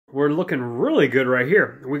we're looking really good right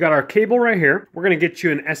here. We got our cable right here. We're gonna get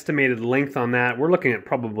you an estimated length on that. We're looking at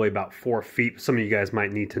probably about 4 feet. Some of you guys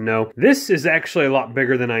might need to know. This is actually a lot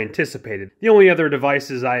bigger than I anticipated. The only other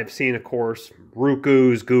devices I have seen, of course,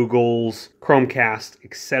 Roku's, Google's, Chromecast,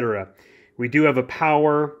 etc. We do have a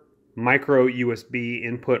power micro USB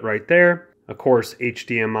input right there. Of course,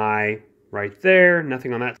 HDMI right there.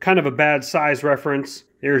 Nothing on that. Kind of a bad size reference.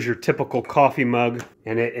 There's your typical coffee mug,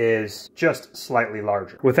 and it is just slightly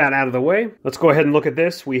larger. With that out of the way, let's go ahead and look at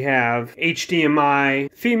this. We have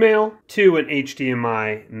HDMI female to an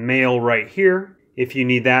HDMI male right here. If you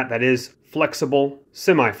need that, that is flexible,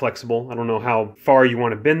 semi-flexible. I don't know how far you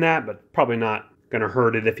want to bend that, but probably not gonna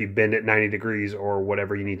hurt it if you bend it 90 degrees or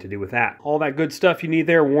whatever you need to do with that. All that good stuff you need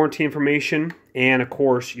there, warranty information, and of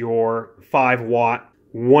course your 5-watt,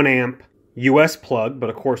 1-amp US plug, but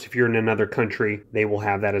of course if you're in another country, they will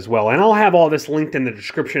have that as well. And I'll have all this linked in the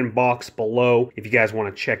description box below if you guys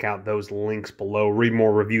want to check out those links below, read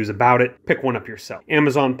more reviews about it, pick one up yourself.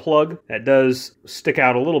 Amazon plug, that does stick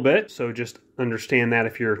out a little bit, so just understand that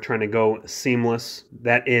if you're trying to go seamless.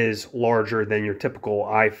 That is larger than your typical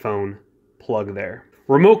iPhone plug there.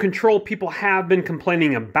 Remote control, people have been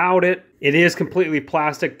complaining about it. It is completely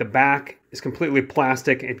plastic. The back is completely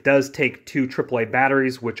plastic. It does take 2 AAA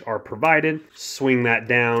batteries, which are provided. Swing that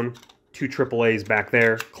down, 2 AAAs back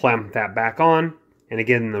there, clamp that back on. And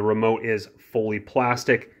again, the remote is fully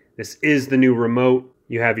plastic. This is the new remote.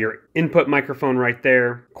 You have your input microphone right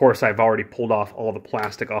there. Of course, I've already pulled off all the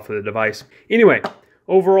plastic off of the device. Anyway,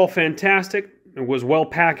 overall fantastic. It was well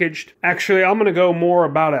packaged. Actually, I'm gonna go more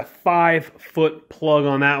about a 5-foot plug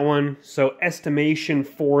on that one. So estimation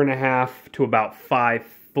 4.5 to about 5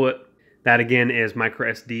 foot. That again is micro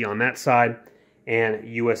SD on that side and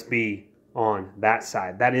USB on that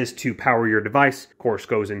side. That is to power your device. Of course,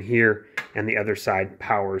 goes in here, and the other side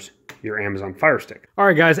powers your Amazon Fire Stick. All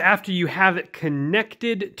right, guys, after you have it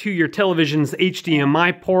connected to your television's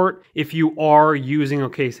HDMI port, if you are using,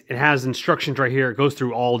 okay, it has instructions right here. It goes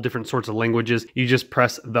through all different sorts of languages. You just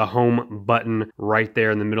press the home button right there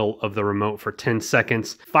in the middle of the remote for 10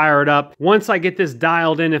 seconds. Fire it up. Once I get this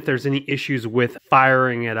dialed in, if there's any issues with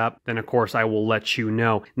firing it up, then of course I will let you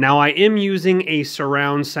know. Now, I am using a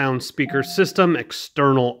surround sound speaker system,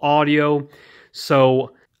 external audio.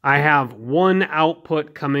 So I have one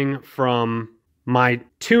output coming from my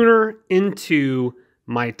tuner into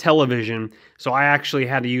my television. So I actually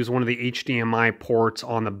had to use one of the HDMI ports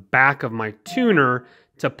on the back of my tuner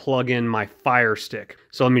to plug in my Fire Stick.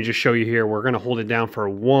 So let me just show you here. We're going to hold it down for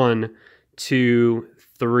 1, 2,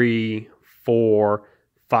 3, 4,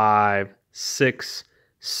 5, 6,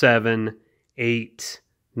 7, 8,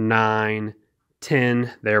 9,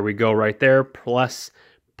 10. There we go right there. Plus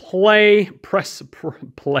press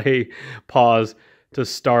play, pause to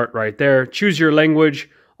start right there. Choose your language,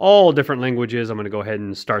 all different languages. I'm going to go ahead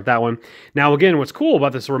and start that one. Now, again, what's cool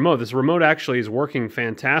about this remote actually is working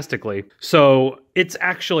fantastically. So it's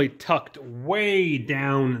actually tucked way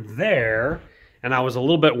down there, and I was a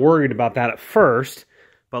little bit worried about that at first,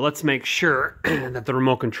 but let's make sure that the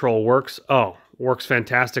remote control works. Oh, works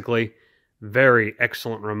fantastically. Very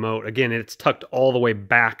excellent remote. Again, it's tucked all the way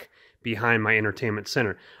back behind my entertainment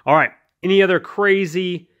center. All right, any other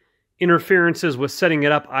crazy interferences with setting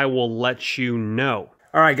it up, I will let you know.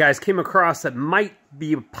 All right, guys, came across that might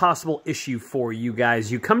be a possible issue for you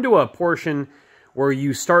guys. You come to a portion where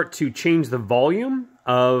you start to change the volume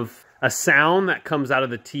of a sound that comes out of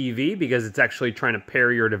the TV because it's actually trying to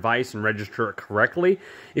pair your device and register it correctly.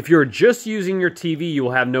 If you're just using your TV, you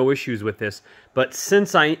will have no issues with this. But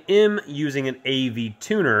since I am using an AV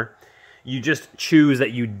tuner, you just choose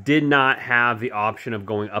that you did not have the option of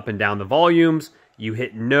going up and down the volumes. You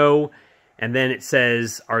hit no, and then it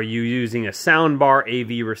says, are you using a soundbar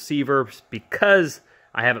AV receiver? Because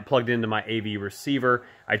I have it plugged into my AV receiver,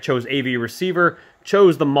 I chose AV receiver,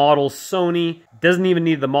 chose the model Sony. Doesn't even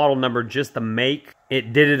need the model number, just the make.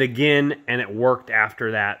 It did it again, and it worked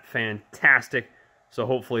after that. Fantastic. So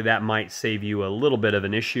hopefully that might save you a little bit of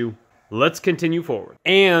an issue. Let's continue forward.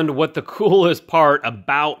 And what the coolest part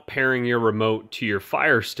about pairing your remote to your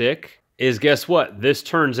Fire Stick is, guess what? This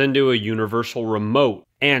turns into a universal remote.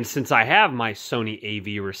 And since I have my Sony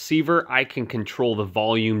AV receiver, I can control the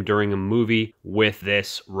volume during a movie with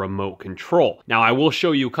this remote control. Now, I will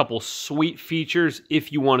show you a couple sweet features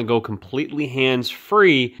if you want to go completely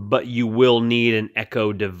hands-free, but you will need an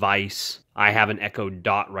Echo device. I have an Echo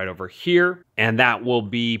Dot right over here, and that will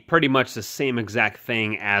be pretty much the same exact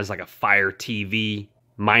thing as like a Fire TV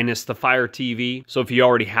minus the Fire TV. So if you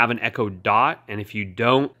already have an Echo Dot, and if you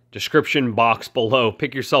don't, description box below,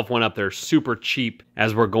 pick yourself one up. They're super cheap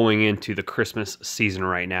as we're going into the Christmas season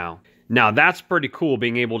right now. Now that's pretty cool,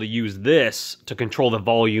 being able to use this to control the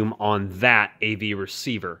volume on that AV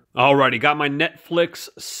receiver. Alrighty, got my Netflix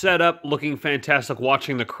set up, looking fantastic,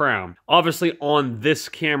 watching The Crown. Obviously on this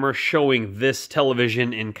camera, showing this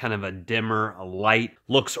television in kind of a dimmer light,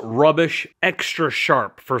 looks rubbish, extra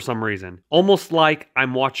sharp for some reason. Almost like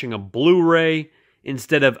I'm watching a Blu-ray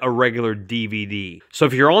instead of a regular DVD. So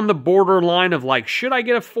if you're on the borderline of like, should I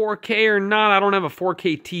get a 4K or not? I don't have a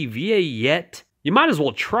 4K TV yet. You might as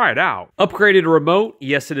well try it out. Upgraded remote,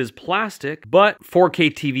 yes it is plastic, but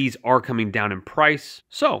 4K TVs are coming down in price,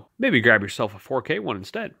 so maybe grab yourself a 4K one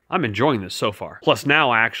instead. I'm enjoying this so far. Plus now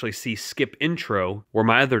I actually see skip intro, where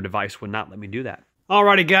my other device would not let me do that.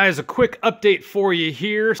 Alrighty guys, a quick update for you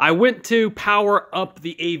here. I went to power up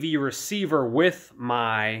the AV receiver with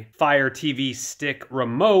my Fire TV Stick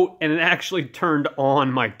remote, and it actually turned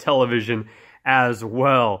on my television as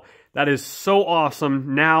well. That is so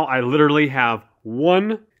awesome. Now I literally have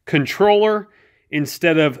one controller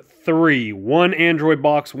instead of three. One Android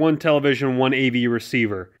box, one television, one AV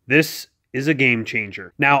receiver. This is a game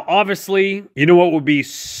changer. Now, obviously, you know what would be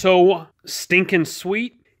so stinking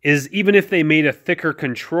sweet? Is even if they made a thicker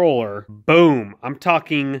controller, boom, I'm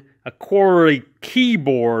talking a quarterly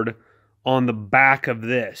keyboard on the back of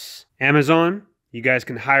this. Amazon, you guys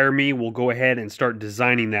can hire me. We'll go ahead and start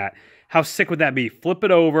designing that. How sick would that be? Flip it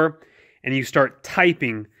over and you start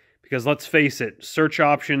typing, because let's face it, search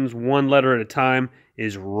options one letter at a time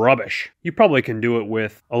is rubbish. You probably can do it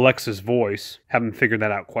with Alexa's voice. Haven't figured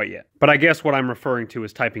that out quite yet. But I guess what I'm referring to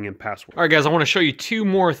is typing in password. All right, guys, I want to show you two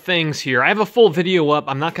more things here. I have a full video up.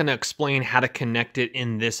 I'm not going to explain how to connect it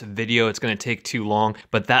in this video. It's going to take too long.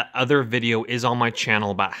 But that other video is on my channel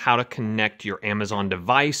about how to connect your Amazon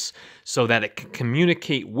device so that it can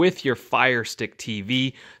communicate with your Fire Stick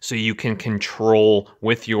TV so you can control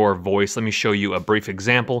with your voice. Let me show you a brief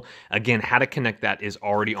example. Again, how to connect that is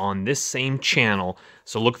already on this same channel.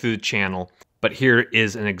 So look through the channel. But here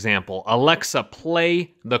is an example. Alexa,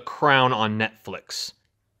 play The Crown on Netflix.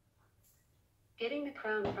 Getting The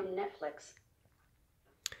Crown from Netflix.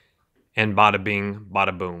 And bada bing,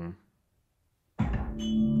 bada boom.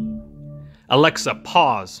 Alexa,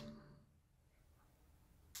 pause.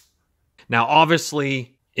 Now,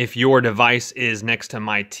 obviously, if your device is next to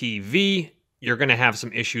my TV, you're going to have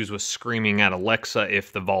some issues with screaming at Alexa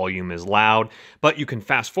if the volume is loud, but you can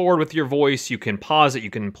fast forward with your voice, you can pause it,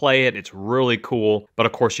 you can play it, it's really cool, but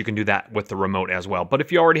of course you can do that with the remote as well. But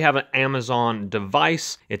if you already have an Amazon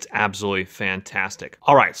device, it's absolutely fantastic.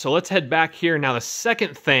 All right, so let's head back here. Now the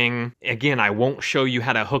second thing, again, I won't show you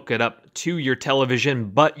how to hook it up to your television,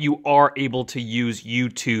 but you are able to use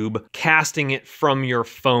YouTube, casting it from your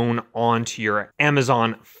phone onto your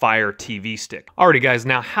Amazon Fire TV Stick. Alrighty guys,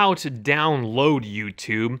 now how to download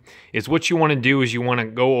YouTube is what you want to do is you want to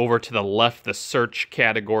go over to the left, the search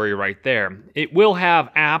category right there. It will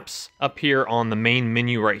have apps up here on the main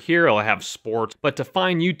menu right here. It'll have sports, but to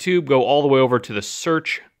find YouTube, go all the way over to the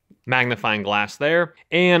search magnifying glass there,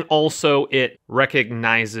 and also it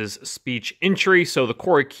recognizes speech entry, so the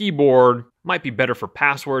Core keyboard might be better for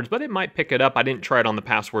passwords, but it might pick it up. I didn't try it on the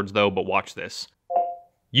passwords though, but watch this.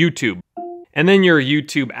 YouTube. And then your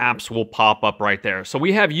YouTube apps will pop up right there. So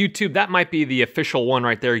we have YouTube, that might be the official one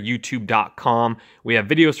right there, youtube.com. We have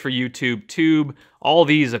videos for YouTube, Tube. All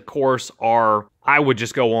these, of course, are, I would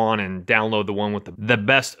just go on and download the one with the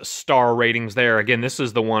best star ratings there. Again, this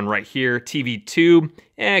is the one right here, TV Tube.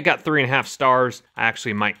 It got 3.5 stars. I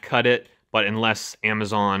actually might cut it, but unless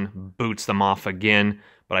Amazon boots them off again.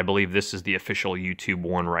 But I believe this is the official YouTube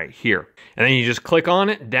one right here. And then you just click on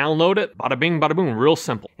it, download it, bada bing, bada boom, real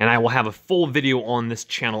simple. And I will have a full video on this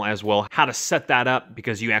channel as well, how to set that up,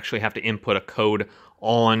 because you actually have to input a code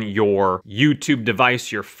on your YouTube device,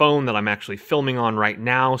 your phone that I'm actually filming on right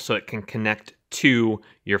now, so it can connect to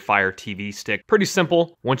your Fire TV Stick. Pretty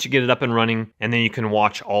simple once you get it up and running, and then you can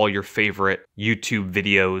watch all your favorite YouTube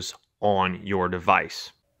videos on your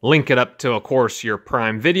device. Link it up to, of course, your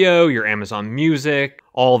Prime Video, your Amazon Music,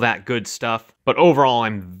 all that good stuff. But overall,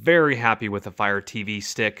 I'm very happy with the Fire TV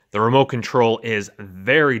Stick. The remote control is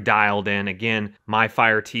very dialed in. Again, my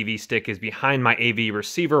Fire TV Stick is behind my AV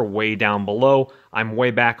receiver, way down below. I'm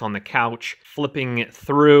way back on the couch, flipping it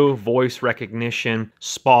through, voice recognition,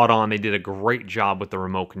 spot on. They did a great job with the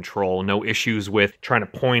remote control. No issues with trying to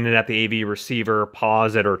point it at the AV receiver,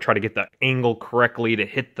 pause it, or try to get the angle correctly to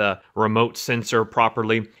hit the remote sensor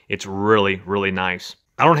properly. It's really, really nice.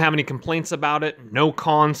 I don't have any complaints about it. No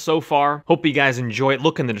cons so far. Hope you guys enjoy it.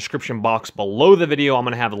 Look in the description box below the video. I'm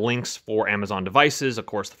going to have links for Amazon devices, of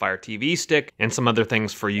course, the Fire TV stick, and some other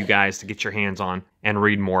things for you guys to get your hands on and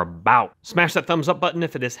read more about. Smash that thumbs up button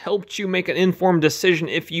if it has helped you make an informed decision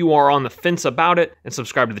if you are on the fence about it, and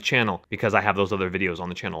subscribe to the channel because I have those other videos on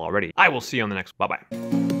the channel already. I will see you on the next.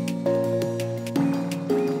 Bye-bye.